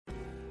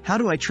How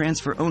do I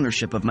transfer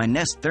ownership of my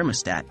Nest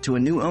Thermostat to a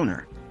new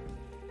owner?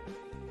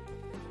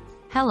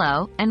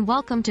 Hello, and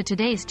welcome to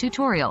today's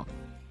tutorial.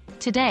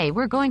 Today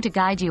we're going to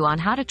guide you on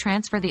how to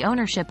transfer the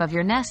ownership of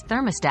your Nest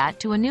Thermostat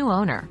to a new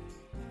owner.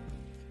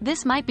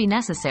 This might be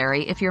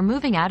necessary if you're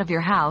moving out of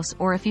your house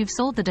or if you've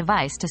sold the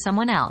device to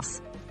someone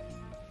else.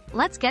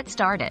 Let's get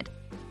started.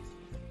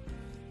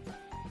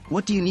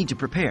 What do you need to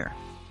prepare?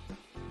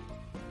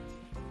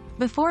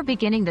 Before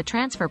beginning the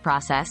transfer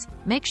process,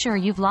 make sure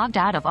you've logged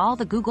out of all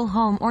the Google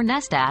Home or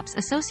Nest apps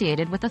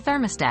associated with the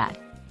thermostat.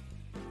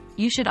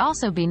 You should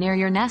also be near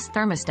your Nest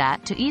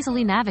Thermostat to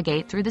easily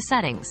navigate through the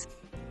settings.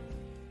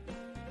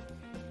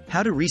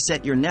 How to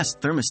reset your Nest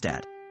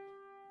Thermostat?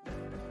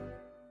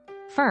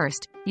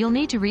 First, you'll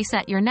need to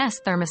reset your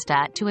Nest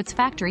Thermostat to its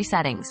factory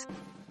settings.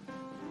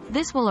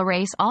 This will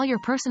erase all your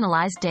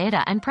personalized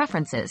data and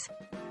preferences.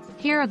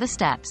 Here are the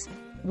steps.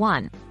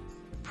 1.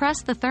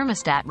 Press the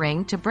thermostat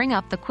ring to bring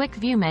up the Quick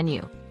View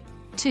menu.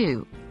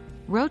 2.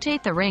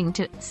 Rotate the ring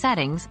to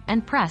Settings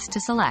and press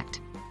to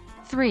select.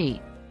 3.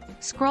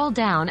 Scroll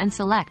down and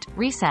select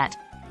Reset.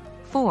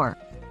 4.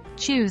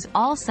 Choose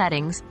All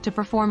Settings to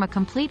perform a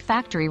complete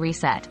factory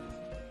reset.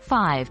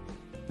 5.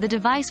 The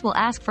device will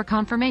ask for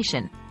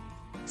confirmation.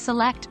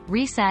 Select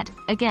Reset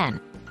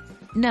again.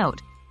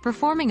 Note: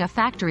 performing a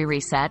factory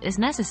reset is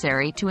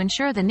necessary to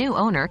ensure the new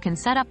owner can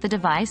set up the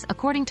device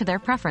according to their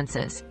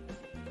preferences.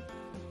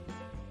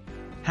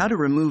 How to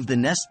remove the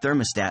Nest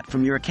Thermostat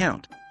from your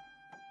account?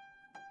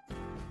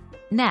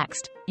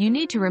 Next, you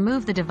need to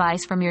remove the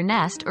device from your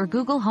Nest or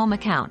Google Home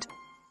account.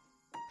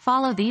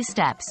 Follow these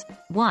steps.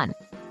 1.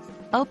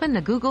 Open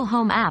the Google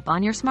Home app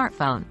on your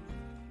smartphone.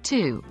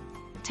 2.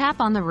 Tap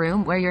on the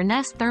room where your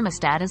Nest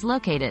Thermostat is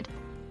located.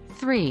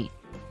 3.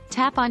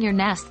 Tap on your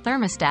Nest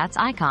Thermostat's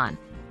icon.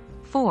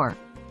 4.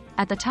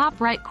 At the top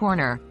right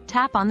corner,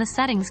 tap on the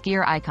Settings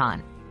gear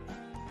icon.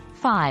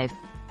 5.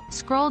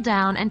 Scroll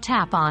down and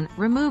tap on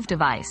Remove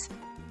Device.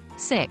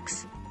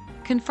 6.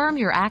 Confirm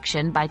your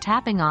action by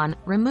tapping on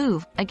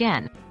Remove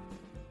again.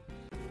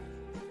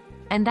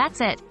 And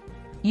that's it.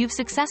 You've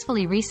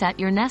successfully reset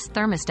your Nest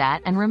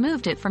Thermostat and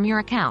removed it from your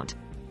account.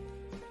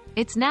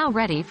 It's now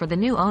ready for the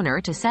new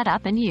owner to set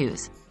up and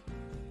use.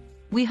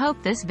 We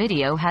hope this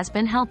video has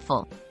been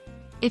helpful.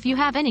 If you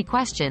have any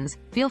questions,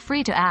 feel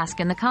free to ask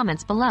in the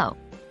comments below.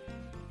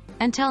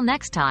 Until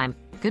next time,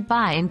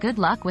 goodbye and good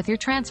luck with your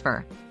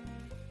transfer.